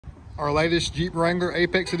our latest Jeep Wrangler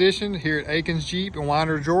Apex Edition here at Akins Jeep in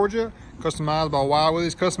Winder, Georgia, customized by Wild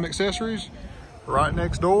Willie's Custom Accessories. Right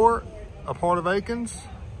next door, a part of Akins.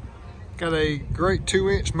 Got a great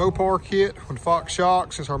 2-inch Mopar kit with Fox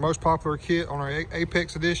shocks. It's our most popular kit on our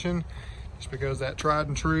Apex Edition, just because that tried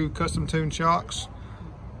and true custom tuned shocks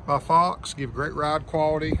by Fox give great ride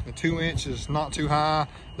quality. The 2-inch is not too high,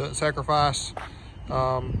 doesn't sacrifice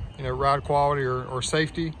ride quality or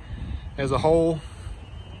safety as a whole.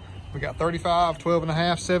 We got 35,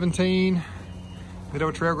 12.5, 17 Video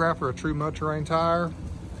Trail Grapper, a true mud terrain tire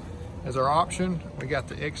as our option. We got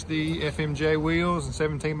the XD FMJ wheels and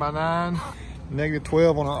 17x9,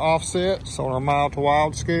 -12 on our offset. So on our mild to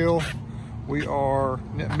wild scale, we are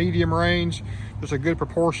medium range. Just a good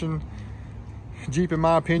proportion Jeep, in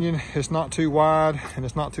my opinion. It's not too wide and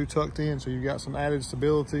it's not too tucked in, so you got some added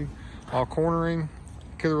stability while cornering.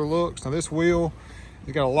 Killer looks. Now this wheel,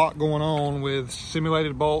 you got a lot going on with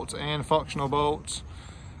simulated bolts and functional bolts.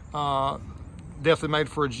 Definitely made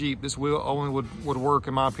for a Jeep. This wheel only would work,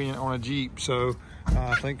 in my opinion, on a Jeep. So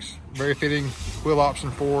I think it's very fitting wheel option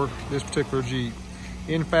for this particular Jeep.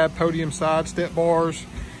 Infab podium side step bars,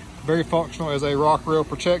 very functional as a rock rail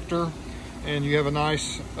protector, and you have a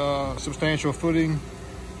nice substantial footing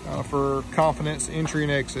for confidence entry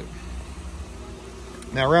and exit.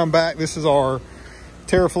 Now around back, this is our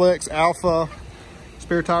TerraFlex Alpha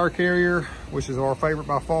spare tire carrier, which is our favorite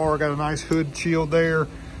by far. Got a nice hood shield there,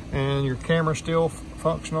 and your camera's still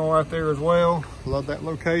functional right there as well. Love that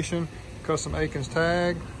location. Custom Akins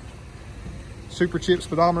tag. Super chip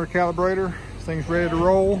speedometer calibrator. Thing's ready to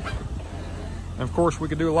roll. And of course, we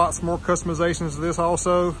could do lots more customizations to this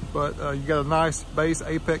also, but you got a nice base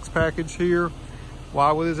Apex package here.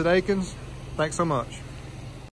 Wild Willie's at Akins. Thanks so much.